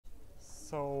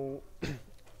So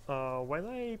when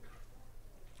I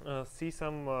see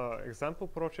some example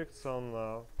projects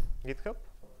on GitHub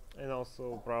and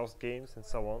also browse games and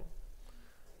so on,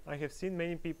 I have seen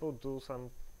many people do some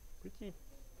pretty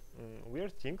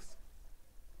weird things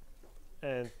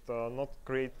and not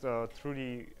create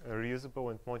truly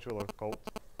reusable and modular code.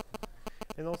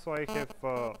 And also I have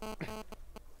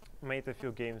made a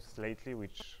few games lately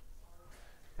which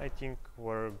I think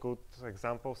were good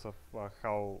examples of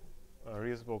how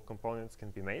reusable components can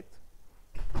be made.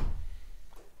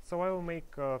 So I will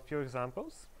make a few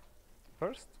examples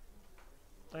first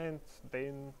and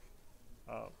then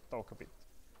talk a bit.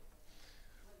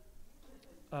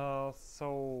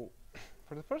 So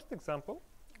for the first example,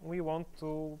 we want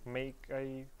to make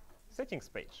a settings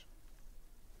page.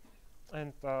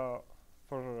 And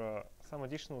for some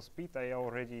additional speed, I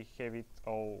already have it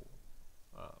all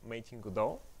made in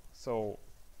Godot, so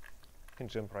I can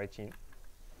jump right in.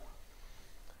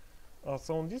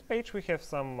 So on this page we have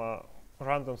some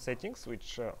random settings,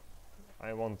 which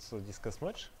I won't discuss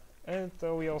much, and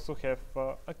we also have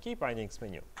a keybindings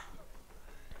menu.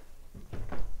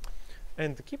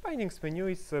 And the keybindings menu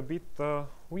is a bit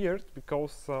weird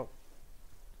because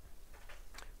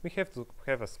we have to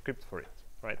have a script for it,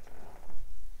 right?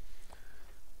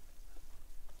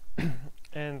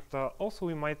 And also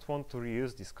we might want to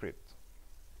reuse this script.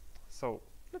 So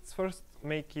let's first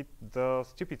make it the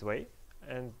stupid way,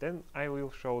 and then I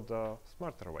will show the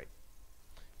smarter way.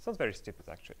 It's not very stupid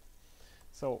actually.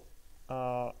 So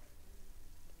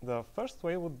the first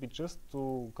way would be just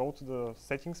to go to the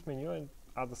settings menu and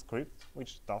add a script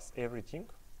which does everything.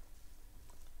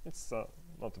 It's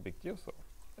not a big deal, so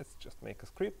let's just make a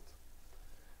script.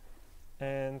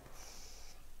 And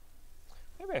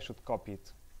maybe I should copy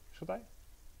it. Should I?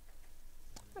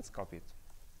 Let's copy it.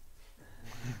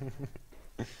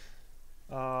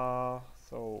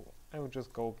 So I will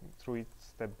just go through it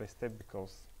step by step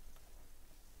because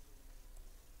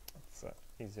it's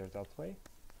easier that way.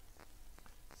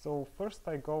 So first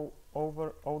I go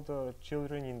over all the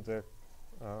children in the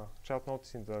child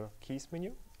nodes in the keys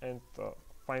menu and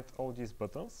find all these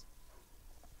buttons.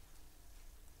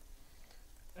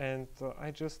 And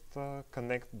I just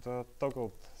connect the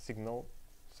toggled signal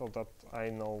so that I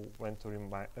know when to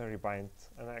rebind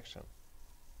an action.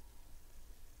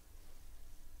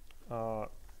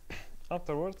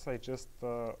 Afterwards, I just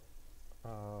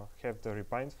have the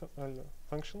rebind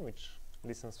function, which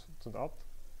listens to that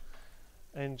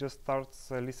and just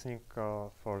starts listening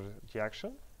for the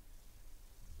action,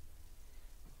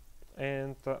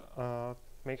 and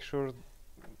makes sure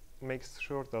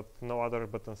that no other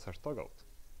buttons are toggled,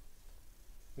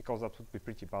 because that would be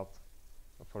pretty bad.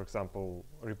 For example,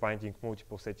 rebinding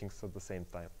multiple settings at the same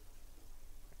time.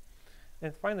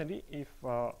 And finally, if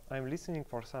I'm listening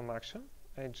for some action,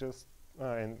 I just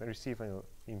and receive an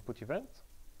input event,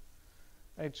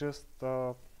 I just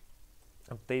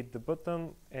update the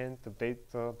button and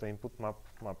update the input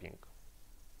mapping,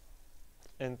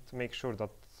 and make sure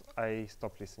that I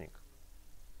stop listening.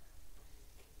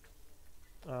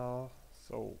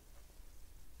 So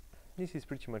this is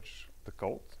pretty much the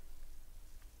code,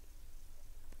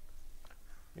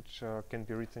 which can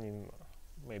be written in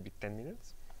maybe 10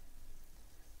 minutes.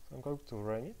 So I'm going to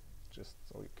run it just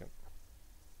so you can.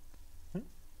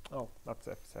 Oh, that's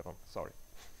F7, sorry.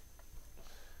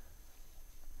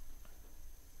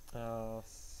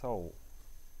 So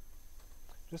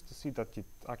just to see that it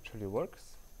actually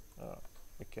works,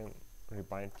 we can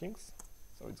rebind things,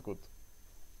 so it's good.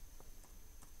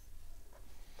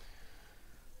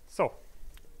 So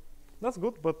that's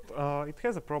good, but it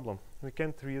has a problem. We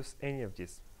can't reuse any of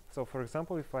this. So for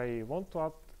example, if I want to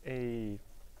add a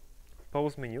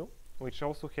pause menu, which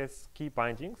also has key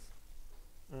bindings,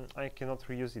 I cannot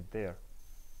reuse it there.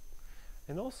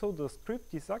 And also the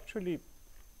script is actually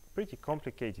pretty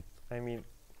complicated. I mean,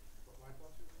 why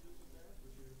can't you reuse it there?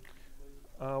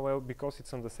 well, because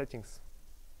it's on the settings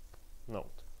node.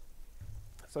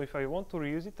 So if I want to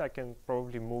reuse it, I can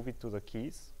probably move it to the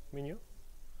keys menu,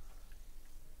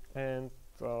 and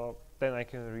then I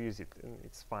can reuse it, and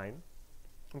it's fine.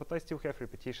 But I still have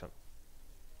repetition.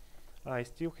 I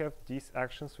still have these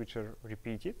actions which are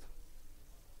repeated,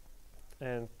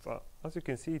 and as you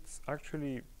can see, it's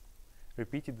actually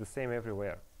repeated the same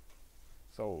everywhere.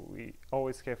 So we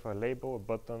always have a label, a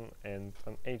button, and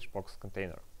an HBox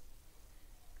container.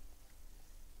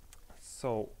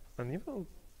 So an even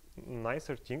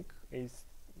nicer thing is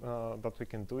that we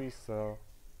can do is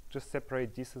just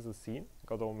separate this as a scene.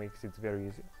 Godot makes it very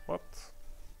easy. What?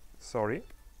 Sorry.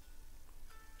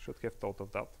 Should have thought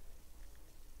of that.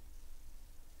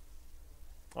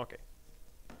 Okay.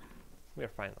 We are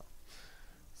fine now.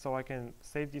 So I can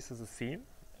save this as a scene,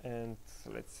 and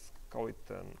let's call it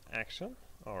an action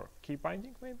or key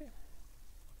binding maybe.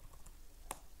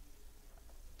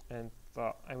 And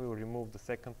I will remove the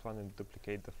second one and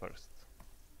duplicate the first.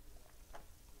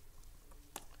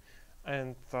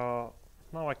 And now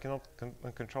I cannot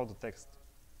control the text.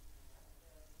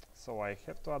 So I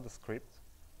have to add a script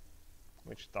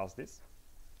which does this.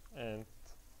 And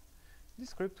this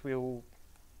script will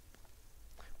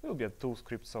be a tool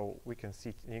script, so we can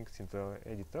see things in the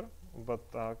editor. But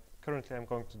currently I'm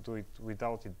going to do it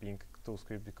without it being a tool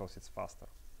script because it's faster.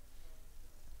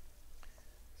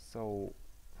 So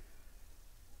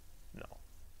no.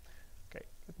 Okay,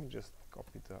 let me just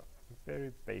copy the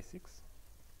very basics.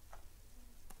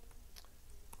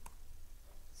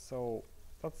 So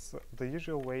that's the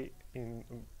usual way in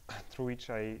through which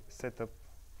I set up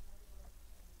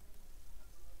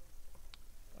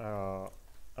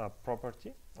a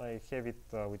property. I have it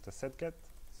with a setGet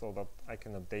so that I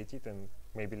can update it and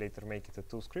maybe later make it a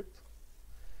tool script.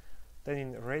 Then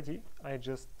in ready, I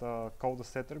just call the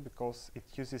setter because it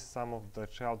uses some of the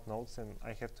child nodes and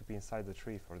I have to be inside the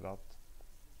tree for that.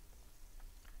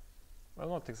 Well,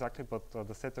 not exactly, but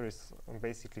the setter is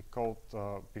basically called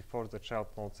before the child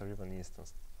nodes are even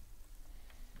instanced.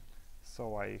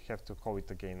 So I have to call it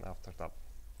again after that.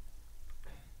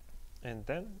 And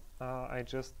then I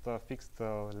just fix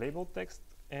the label text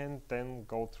and then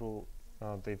go through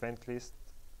the event list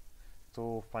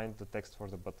to find the text for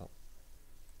the button.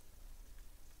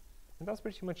 And that's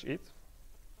pretty much it.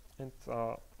 And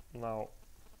now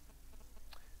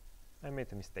I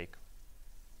made a mistake.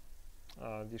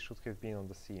 This should have been on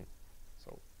the scene.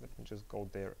 So let me just go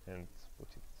there and put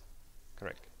it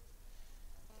correct.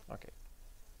 Okay.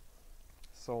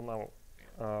 So now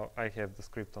I have the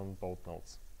script on both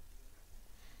nodes.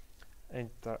 And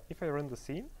if I run the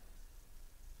scene,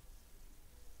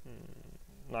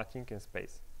 nothing in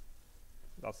space.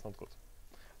 That's not good.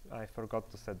 I forgot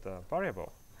to set the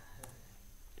variable.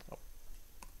 Oh.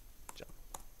 Jump.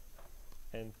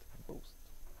 And boost.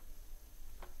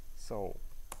 So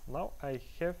now I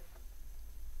have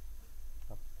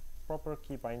a proper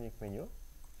key binding menu,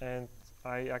 and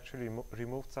I actually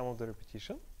removed some of the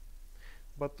repetition,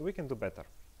 but we can do better.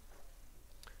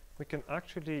 We can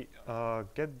actually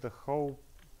get the whole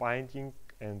binding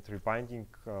and rebinding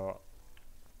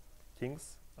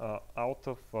things out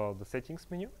of the settings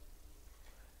menu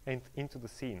and into the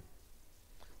scene.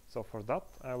 So for that,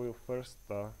 I will first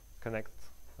connect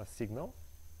a signal,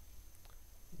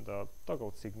 the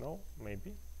toggle signal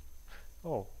maybe.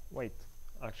 Oh, wait,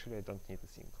 actually I don't need a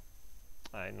signal.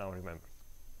 I now remember.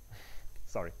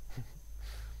 Sorry.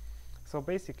 So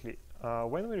basically,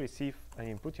 when we receive an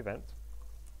input event,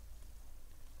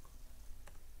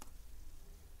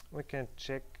 we can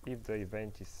check if the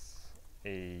event is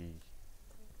a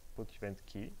put event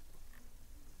key,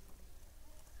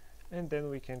 and then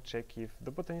we can check if the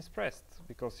button is pressed,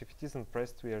 because if it isn't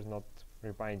pressed, we are not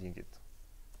rebinding it.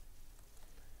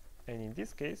 And in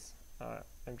this case,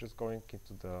 I'm just going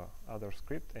into the other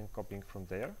script and copying from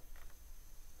there.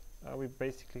 We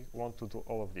basically want to do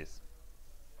all of this.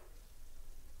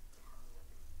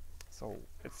 So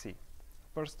let's see.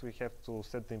 First, we have to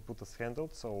set the input as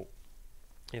handled. So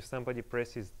if somebody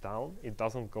presses down, it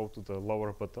doesn't go to the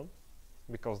lower button,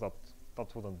 because that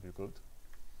wouldn't be good.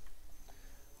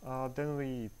 Then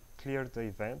we clear the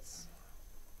events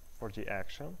for the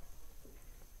action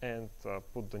and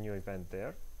put the new event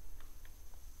there.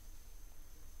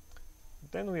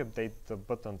 Then we update the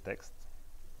button text.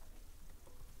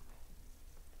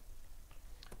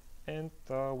 And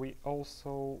we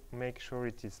also make sure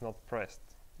it is not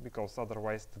pressed, because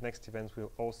otherwise the next event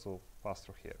will also pass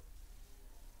through here.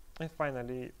 And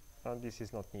finally, this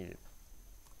is not needed.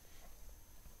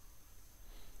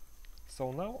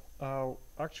 So now,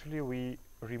 actually, we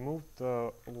removed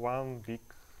one big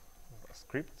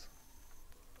script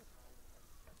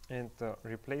and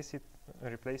replaced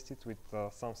it with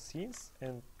some scenes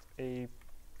and a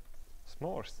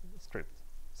smaller script.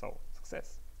 So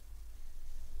success.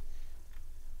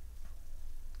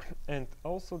 And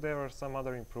also there are some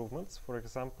other improvements. For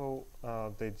example,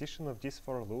 the addition of this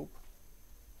for loop,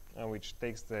 which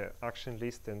takes the action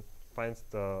list and finds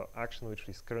the action which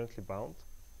is currently bound,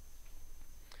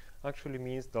 actually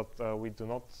means that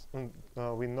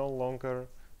we no longer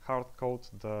hard code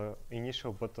the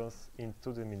initial buttons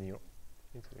into the menu,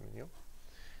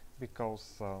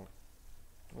 because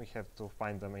we have to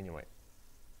find them anyway.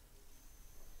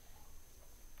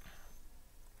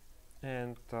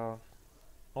 And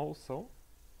also,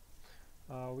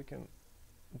 we can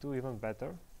do even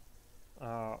better.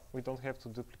 We don't have to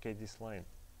duplicate this line.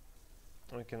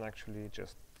 We can actually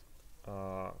just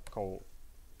call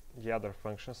the other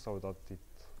function so that it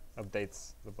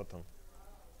updates the button.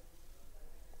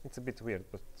 It's a bit weird,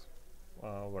 but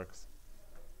works.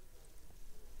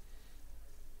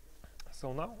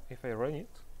 So now, if I run it,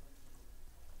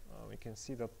 we can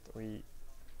see that we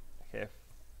have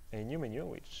a new menu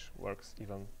which works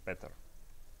even better.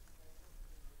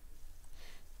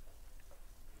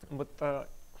 But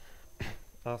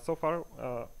so far,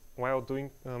 while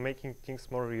making things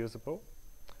more reusable,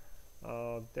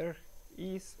 there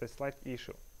is a slight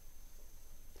issue.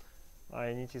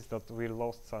 I noticed that we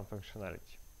lost some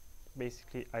functionality.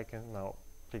 Basically, I can now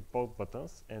click both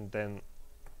buttons and then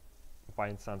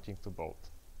bind something to both,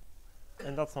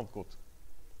 and that's not good.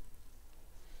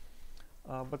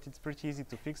 But it's pretty easy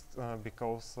to fix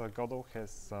because Godot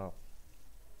has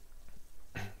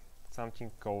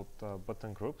something called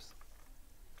button groups.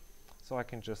 So I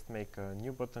can just make a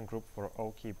new button group for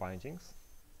all key bindings.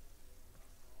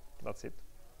 That's it,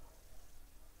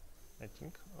 I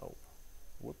think. Oh,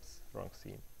 whoops, wrong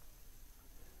scene.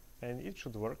 And it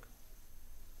should work.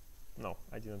 No,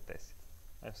 I didn't test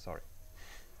it. I'm sorry.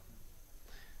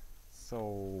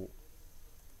 So,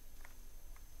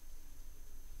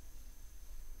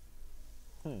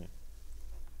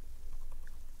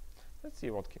 let's see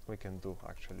what we can do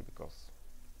actually, because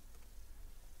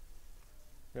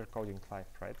we're coding live,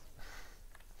 right?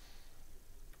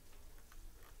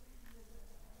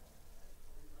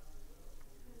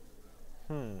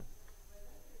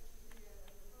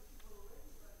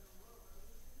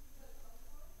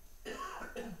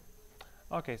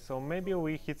 Okay, so maybe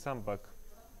we hit some bug.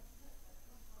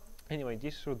 Anyway,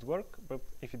 this should work, but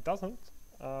if it doesn't,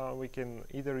 we can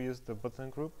either use the button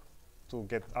group to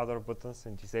get other buttons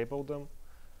and disable them,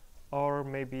 or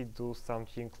maybe do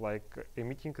something like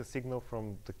emitting a signal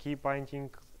from the key binding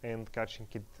and catching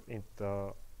it in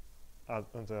the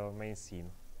main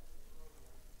scene.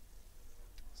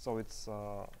 So it's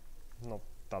not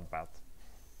that bad.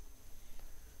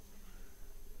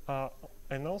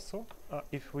 And also,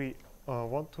 if we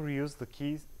want to reuse the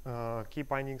key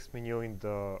bindings menu in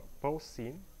the pause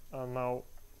scene, now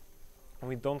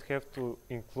we don't have to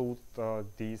include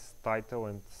this title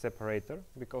and separator,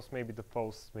 because maybe the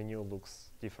pause menu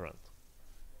looks different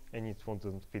and it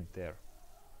wouldn't fit there.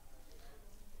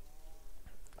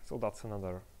 So that's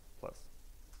another plus.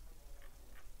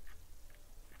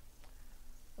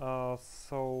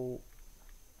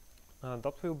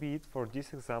 That will be it for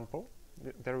this example.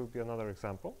 There will be another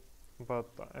example, but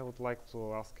I would like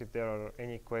to ask if there are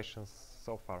any questions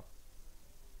so far.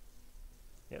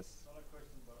 Yes? Not a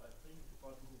question, but I think the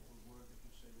button group will work if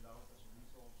you set it out as a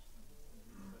resource and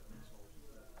use that resource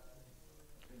instead.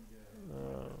 I think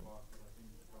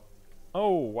probably.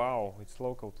 Oh wow, it's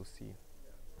local to C.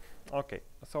 Yeah. Okay,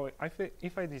 so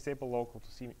if I disable local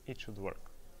to C, it should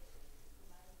work.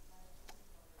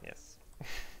 Yes.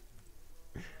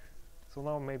 So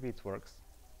now maybe it works.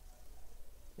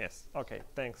 Yes. Okay.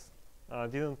 Thanks.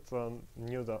 Didn't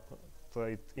knew that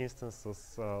it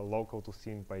instances local to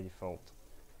scene by default.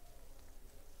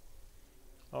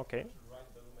 Okay.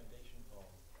 Write documentation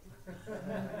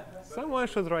for. Someone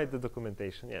should write the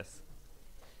documentation. Yes.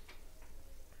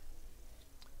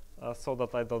 So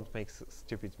that I don't make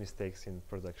stupid mistakes in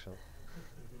production.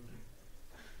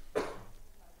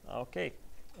 Okay.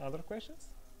 Other questions?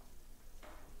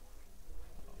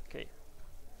 Okay.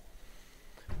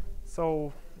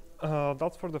 So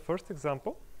that's for the first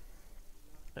example,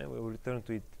 and we will return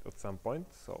to it at some point,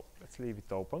 so let's leave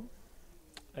it open.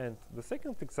 And the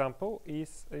second example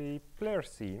is a player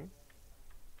scene.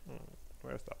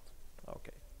 Where's that?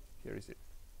 Okay, here is it.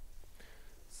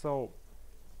 So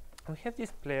we have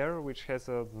this player which has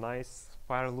a nice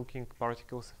fire-looking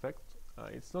particles effect.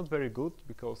 It's not very good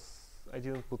because I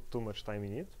didn't put too much time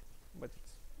in it, but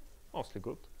it's mostly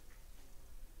good.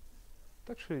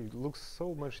 It actually looks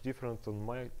so much different on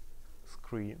my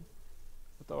screen,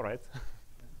 but alright.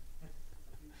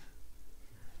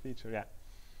 Feature, yeah.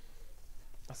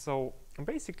 So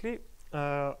basically,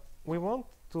 we want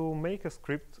to make a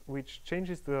script which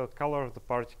changes the color of the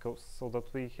particles so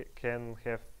that we can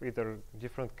have either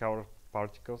different color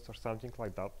particles or something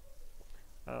like that.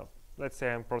 Let's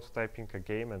say I'm prototyping a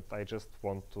game and I just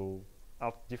want to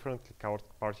add differently colored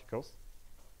particles.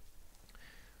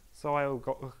 So I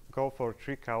will go for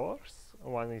 3 colors.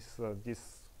 One is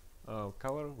this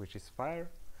color, which is fire,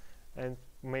 and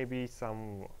maybe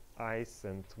some ice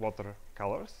and water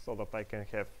colors, so that I can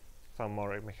have some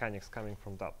more mechanics coming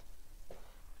from that.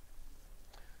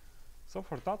 So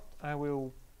for that, I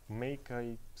will make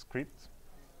a script,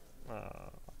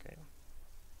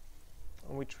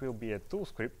 which will be a tool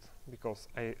script, because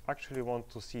I actually want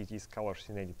to see these colors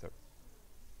in editor.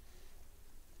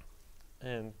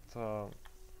 And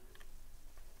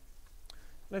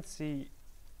let's see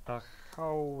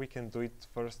how we can do it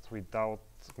first without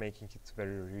making it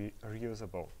very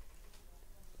reusable.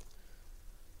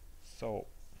 So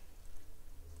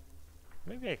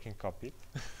maybe I can copy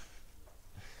it.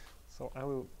 So I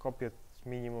will copy at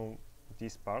minimum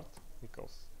this part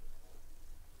because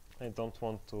I don't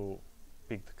want to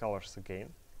pick the colors again.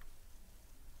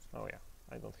 Oh yeah,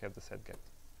 I don't have the set get.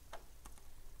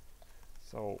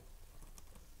 So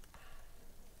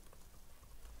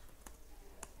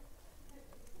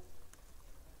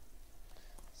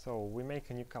we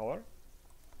make a new color.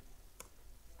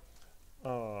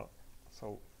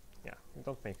 So yeah, we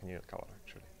don't make a new color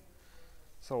actually.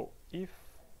 So if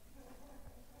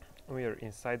we are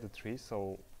inside the tree,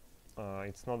 so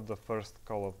it's not the first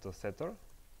call of the setter.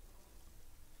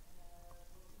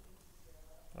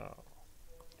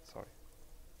 Sorry.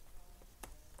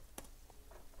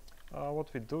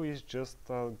 What we do is just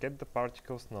get the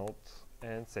particles node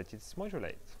and set its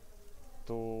modulate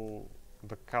to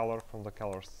the color from the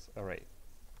colors array.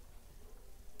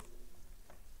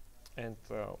 And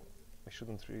we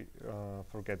shouldn't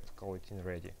forget to call it in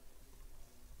ready.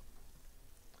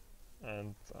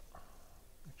 And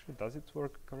actually, does it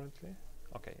work currently?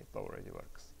 Okay, it already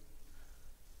works.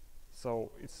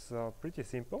 So it's pretty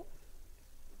simple.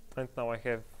 And now I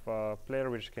have a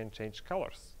player which can change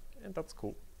colors, and that's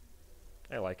cool.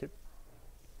 I like it.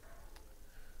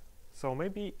 So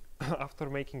maybe after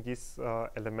making this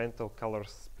elemental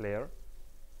colors player,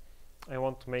 I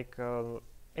want to make an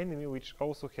enemy which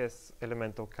also has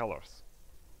elemental colors.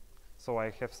 So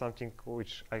I have something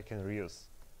which I can reuse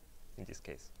in this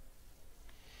case.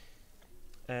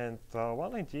 And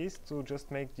one idea is to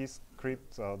just make this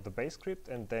script the base script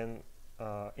and then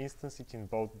instance it in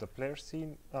both the player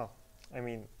scene. I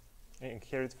mean,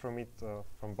 inherit from it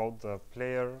from both the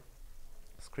player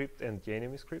script and the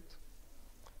enemy script.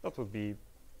 That would be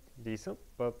decent,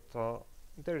 but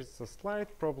there is a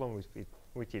slight problem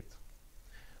with it.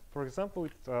 For example,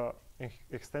 it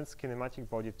extends kinematic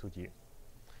body 2D,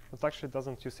 but actually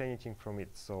doesn't use anything from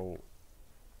it. So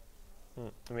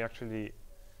we actually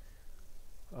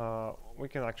we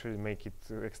can actually make it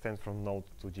extend from node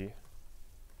to G.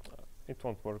 It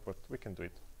won't work, but we can do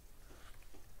it.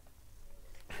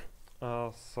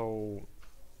 So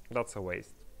that's a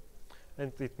waste.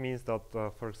 And it means that,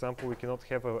 for example, we cannot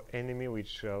have an enemy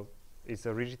which is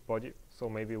a rigid body. So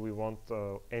maybe we want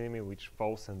an enemy which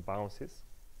falls and bounces.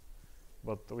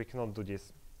 But we cannot do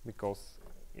this because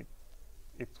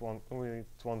it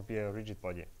won't be a rigid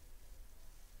body.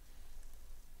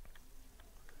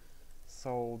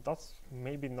 So that's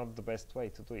maybe not the best way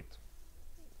to do it.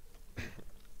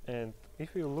 And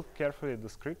if we look carefully at the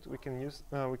script, we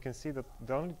can see that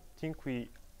the only thing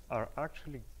we are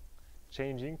actually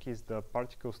changing is the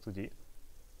particles 2D.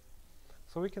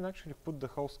 So we can actually put the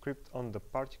whole script on the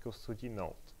particles 2D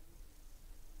node.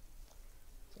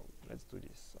 So let's do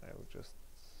this. I will just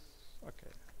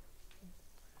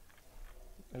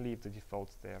leave the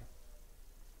defaults there,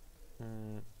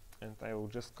 and I will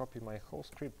just copy my whole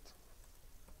script.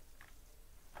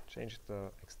 Change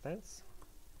the extents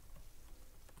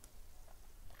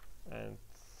and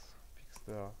fix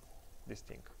this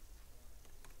thing.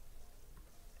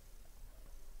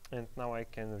 And now I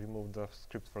can remove the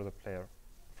script for the player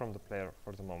from the player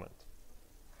for the moment.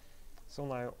 So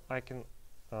now I can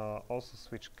also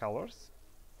switch colors,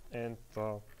 and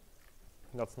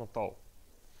that's not all.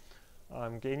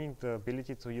 I'm gaining the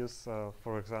ability to use,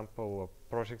 for example, a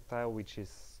projectile which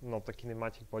is not a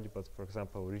kinematic body, but for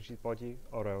example, a rigid body,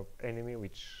 or an enemy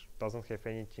which doesn't have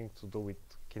anything to do with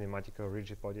kinematic or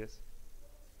rigid bodies.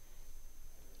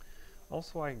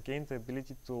 Also, I gained the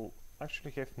ability to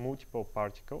actually have multiple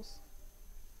particles.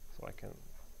 So I can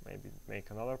maybe make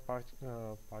another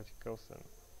particles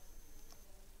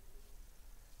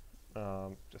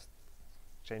and just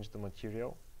change the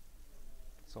material.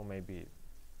 So maybe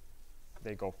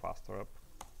they go faster up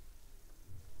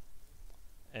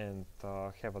and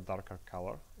have a darker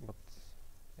color, but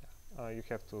yeah, you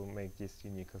have to make this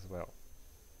unique as well.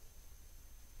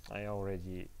 I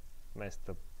already messed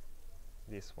up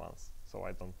this once, so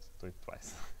I don't do it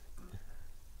twice.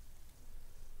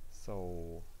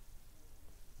 So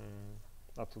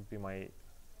that would be my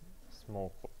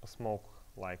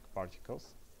smoke-like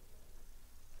particles,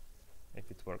 if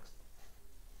it works.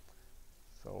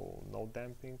 So no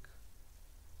damping.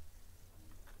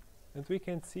 And we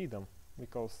can see them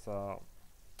because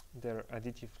they're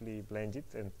additively blended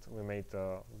and we made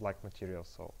black material.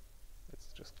 So let's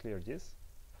just clear this.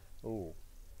 Ooh,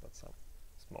 that's some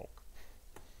smoke.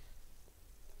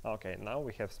 Okay, now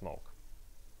we have smoke.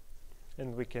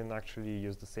 And we can actually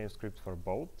use the same script for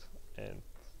both and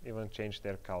even change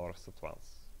their colors at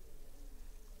once.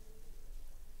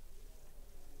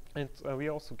 And we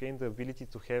also gain the ability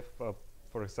to have,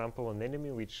 for example, an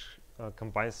enemy which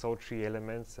combines all three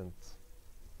elements and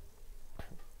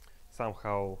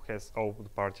somehow has all the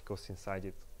particles inside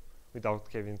it without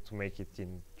having to make it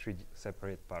in three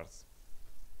separate parts.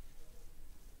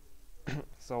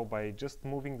 So by just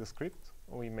moving the script,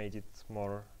 we made it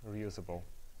more reusable.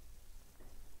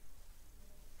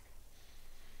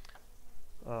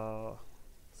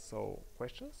 So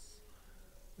questions,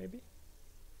 maybe,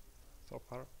 so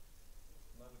far?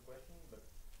 Not a question, but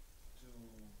to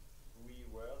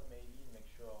reword maybe, make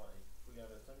sure I fully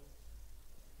understand.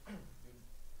 You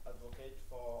advocate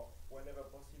for, whenever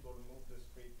possible, move the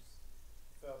scripts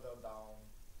further down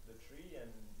the tree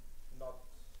and not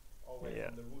always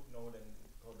on the root node and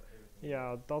code everything.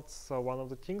 Yeah, that's one of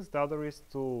the things. The other is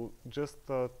to just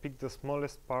pick the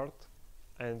smallest part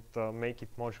and make it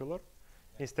modular,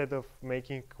 instead of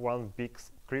making one big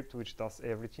script which does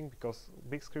everything, because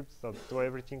big scripts that do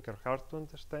everything are hard to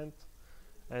understand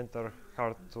and are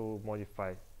hard to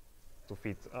modify to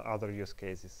fit other use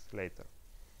cases later.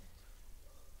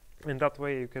 And that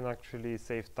way you can actually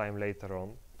save time later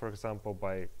on, for example,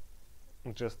 by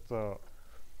just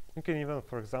you can even,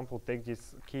 for example, take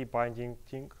this key binding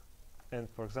thing and,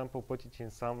 for example, put it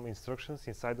in some instructions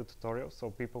inside the tutorial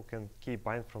so people can key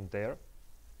bind from there,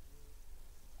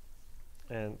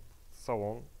 and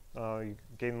so on. You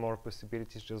gain more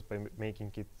possibilities just by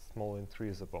making it small and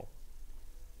reusable.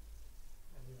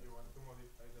 And if you want to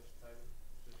modify the style,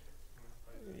 just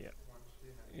modify the once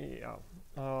you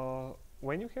have.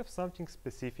 When you have something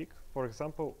specific, for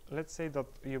example, let's say that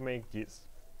you make this,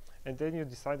 and then you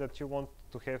decide that you want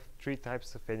to have 3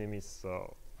 types of enemies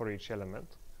for each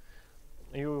element.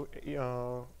 You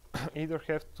either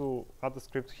have to add a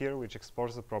script here which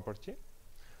exports the property,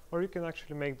 or you can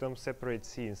actually make them separate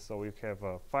scenes. So you have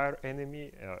a fire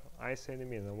enemy, ice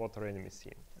enemy, and a water enemy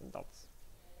scene. And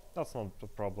that's not a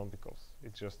problem because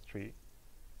it's just 3.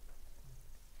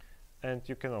 And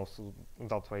you can also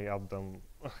that way add them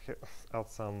add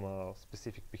some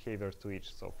specific behavior to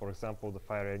each. So for example, the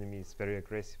fire enemy is very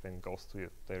aggressive and goes to you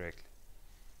directly,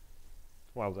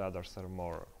 while the others are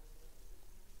more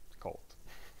cold.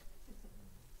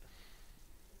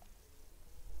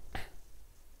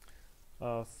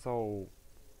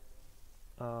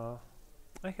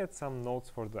 I had some notes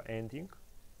for the ending,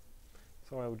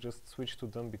 so I will just switch to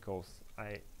them because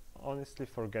I honestly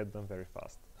forget them very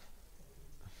fast.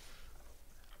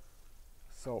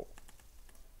 So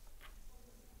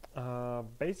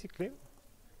basically,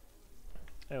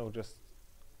 I will just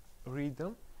read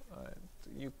them.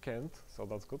 You can't, so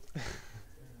that's good.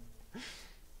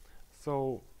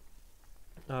 So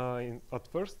at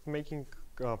first, making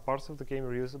parts of the game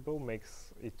reusable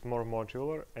makes it more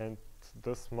modular and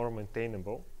thus more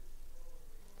maintainable.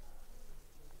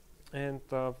 And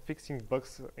fixing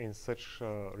bugs in such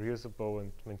reusable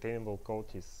and maintainable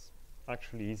code is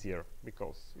actually easier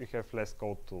because you have less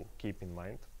code to keep in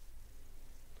mind.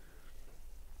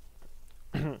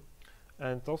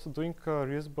 And also doing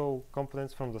reusable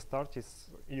components from the start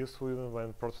is useful even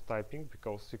when prototyping,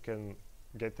 because you can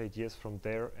get ideas from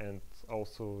there and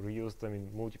also reuse them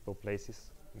in multiple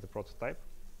places in the prototype.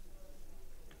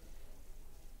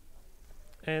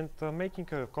 And making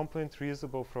a component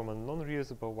reusable from a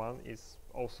non-reusable one is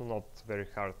also not very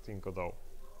hard in Godot,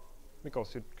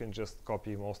 because you can just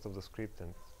copy most of the script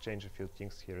and change a few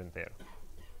things here and there.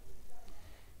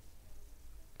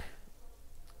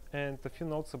 And a few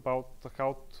notes about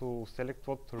how to select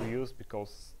what to reuse,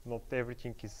 because not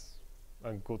everything is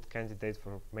a good candidate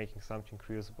for making something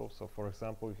reusable. So for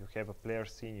example, if you have a player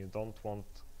scene, you don't want,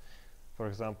 for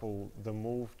example, the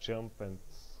move, jump, and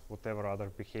whatever other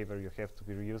behavior you have to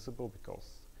be reusable,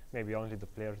 because maybe only the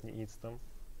player needs them.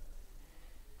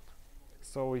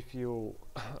 So if you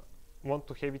want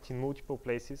to have it in multiple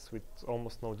places with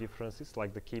almost no differences,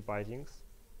 like the key bindings,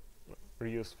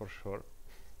 reuse for sure.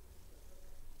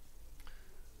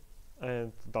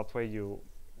 And that way you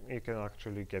can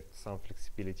actually get some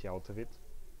flexibility out of it.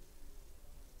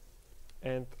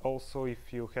 And also,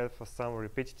 if you have some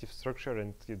repetitive structure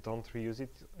and you don't reuse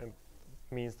it, it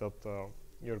means that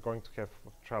you're going to have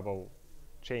trouble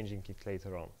changing it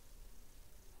later on,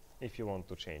 if you want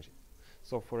to change it.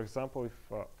 So for example, if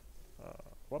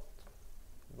what?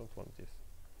 I don't want this.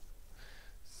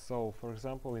 So for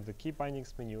example, in the key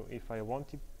bindings menu, if I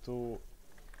wanted to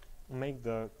make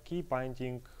the key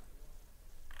binding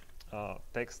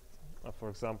text, for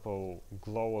example,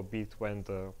 glow a bit when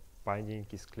the binding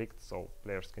is clicked, so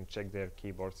players can check their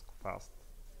keyboards fast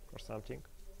or something,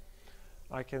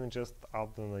 I can just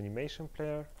add an animation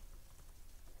player,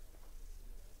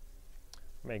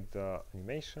 make the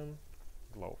animation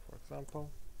glow, for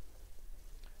example,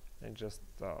 and just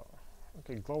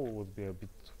okay, glow would be a bit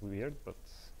weird, but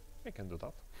we can do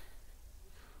that.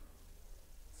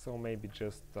 So maybe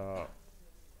just have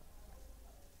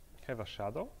a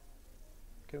shadow.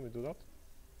 Can we do that?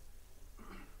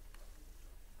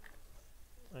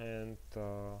 And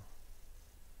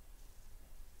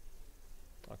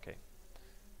okay,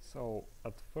 so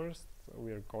at first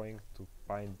we are going to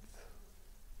bind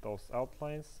those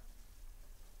outlines,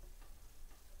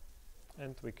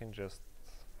 and we can just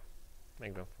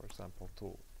make them, for example,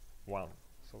 to 1,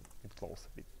 so it glows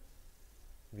a bit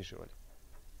visually.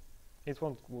 It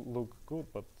won't look good,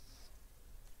 but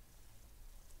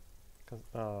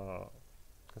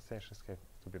concessions have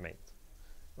to be made.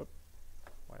 But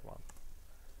why 1?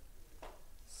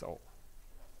 So,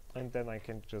 and then I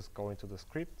can just go into the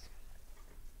script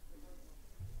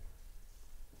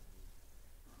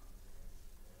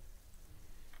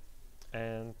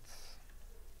and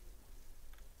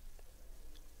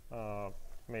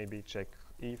maybe check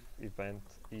if event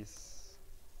is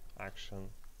action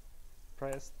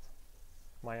pressed,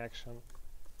 my action,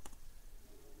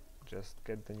 just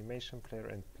get the animation player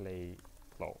and play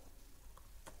glow.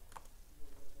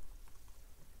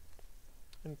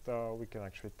 And we can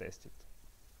actually test it.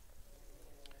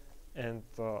 And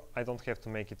I don't have to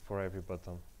make it for every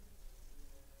button.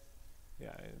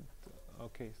 Yeah, and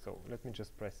okay, so let me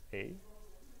just press A.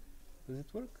 Does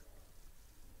it work?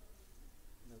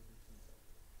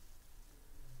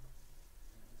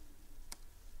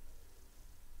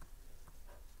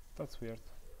 That's weird.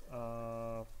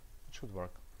 It should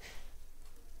work.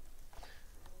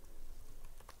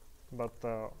 But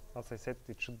as I said,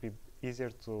 it should be easier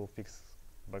to fix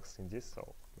bugs in this,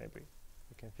 so maybe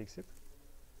we can fix it.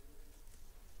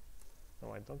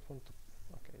 No, I don't want to.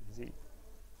 Okay, Z.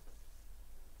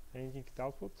 Anything in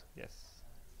output? Yes.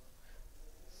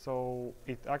 So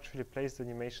it actually plays the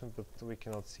animation, but we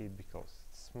cannot see it because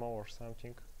it's small or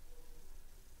something.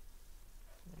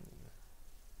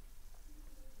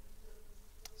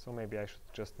 So maybe I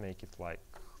should just make it like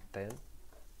 10,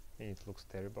 and it looks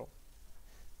terrible.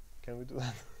 Can we do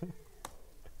that?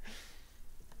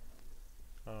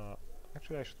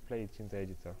 Actually, I should play it in the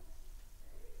editor.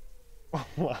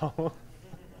 Wow.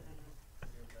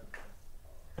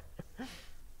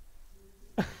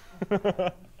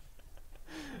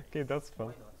 Okay, that's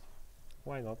fun.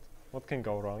 Why not? What can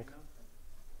go wrong?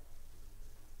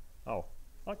 Oh,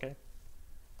 okay.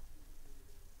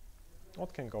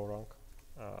 What can go wrong?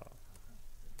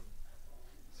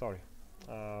 Sorry,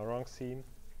 wrong scene.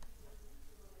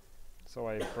 So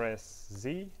I press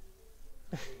Z.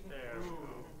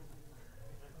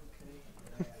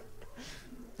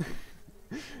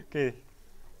 Okay.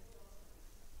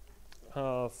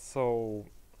 So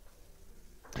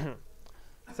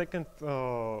second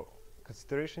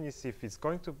consideration is if it's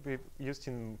going to be used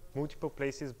in multiple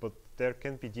places, but there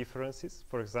can be differences.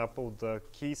 For example, the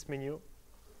keys menu.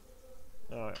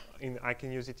 I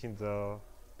can use it in the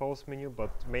pause menu,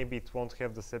 but maybe it won't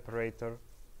have the separator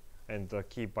and the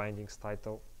key bindings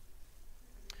title.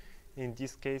 In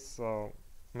this case,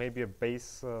 maybe a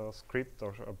base script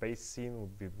or a base scene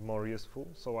would be more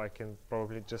useful, so I can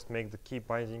probably just make the key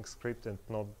binding script and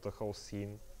not the whole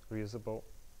scene reusable.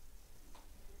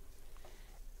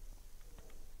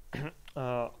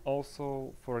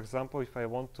 Also, for example, if I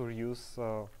want to reuse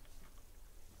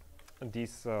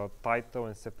this title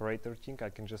and separator thing, I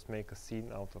can just make a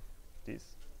scene out of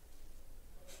this,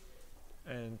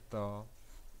 and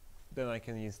then I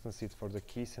can instance it for the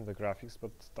keys and the graphics,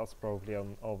 but that's probably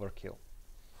an overkill.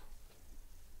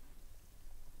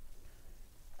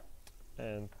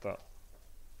 And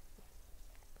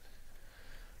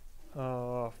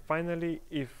finally,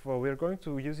 if we're going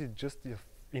to use it just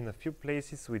in a few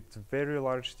places with very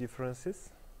large differences,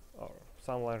 or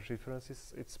some large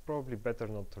differences, it's probably better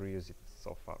not to reuse it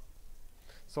so far.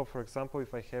 So for example,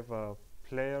 if I have a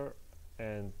player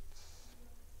and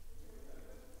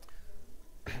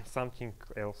something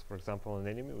else, for example an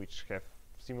enemy, which have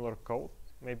similar code,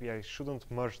 maybe I shouldn't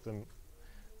merge them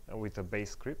with a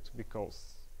base script,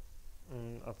 because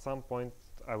at some point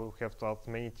I will have to add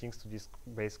many things to this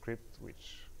base script,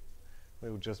 which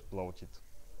will just bloat it.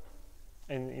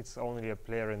 And it's only a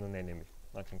player and an enemy,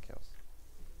 nothing else.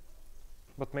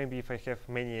 But maybe if I have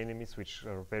many enemies which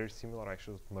are very similar, I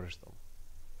should merge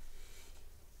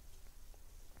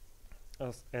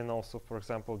them. And also, for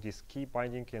example, this key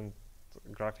binding and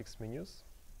graphics menus,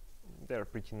 they're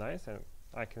pretty nice, and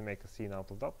I can make a scene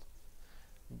out of that.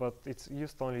 But it's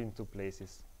used only in 2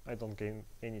 places. I don't gain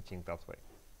anything that way.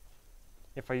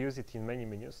 if I use it in many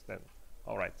menus, then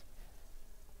all right.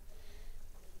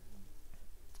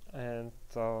 And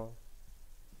for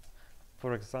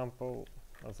example,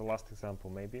 as a last example,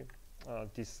 maybe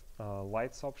this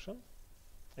lights option,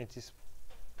 it is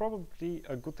probably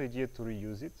a good idea to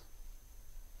reuse it,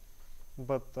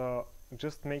 but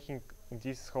just making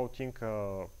this whole thing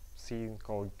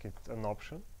calling it an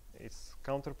option, it's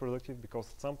counterproductive,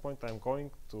 because at some point I'm going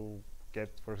to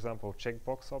get, for example,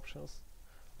 checkbox options,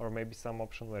 or maybe some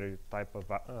option where you type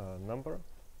a number.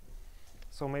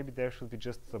 So maybe there should be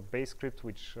just a base script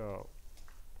which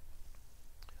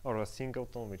or a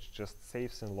singleton which just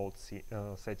saves and loads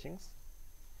settings,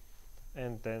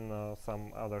 and then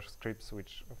some other scripts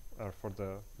which are for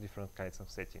the different kinds of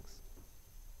settings,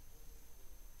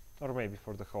 or maybe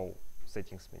for the whole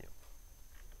settings menu.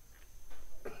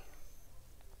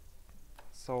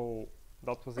 So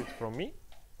that was it from me,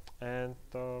 and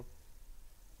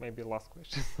maybe last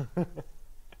question. Actually,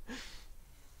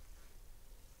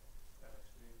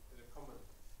 a comment.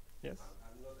 Yes.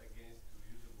 I'm not against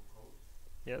reusable code.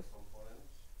 Yes.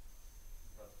 Components,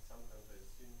 but sometimes I've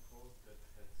seen code that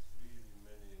has really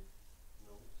many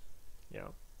nodes. Yeah.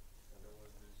 And there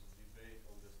was this debate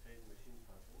on the state machine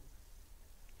pattern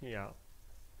Yeah.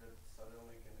 that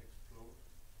suddenly can explode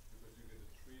because you get a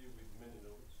tree with many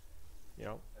nodes,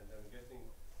 Yeah. and then getting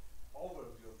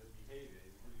overview of the behavior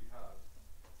is really hard.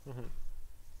 Mm-hmm.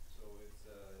 So it's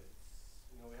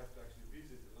you know, we have to actually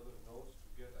visit a lot of nodes to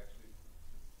get actually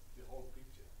the whole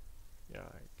picture. Yeah,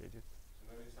 I get it. So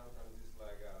maybe sometimes it's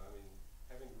like, I mean,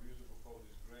 having reusable code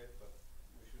is great, but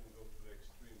we shouldn't go to the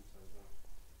extreme sometimes.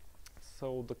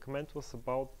 So the comment was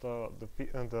about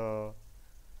the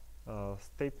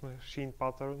state machine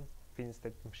pattern, fin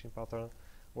state machine pattern.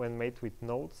 When made with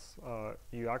nodes,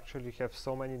 you actually have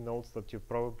so many nodes that you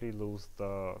probably lose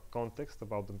the context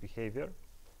about the behavior.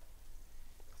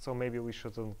 So maybe we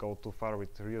shouldn't go too far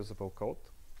with reusable code.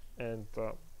 And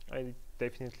I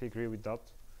definitely agree with that.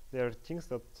 There are things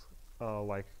that,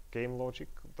 like game logic,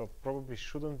 that probably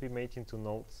shouldn't be made into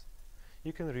nodes.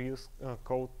 You can reuse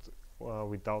code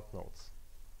without nodes.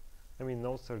 I mean,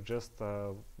 nodes are just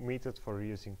metered for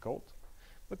reusing code,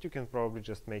 but you can probably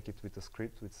just make it with a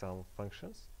script with some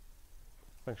functions.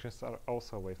 Functions are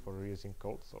also a way for reusing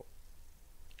code, so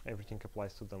everything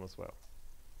applies to them as well.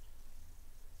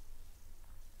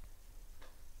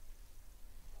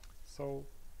 So,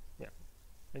 yeah.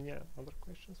 Any other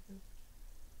questions, maybe?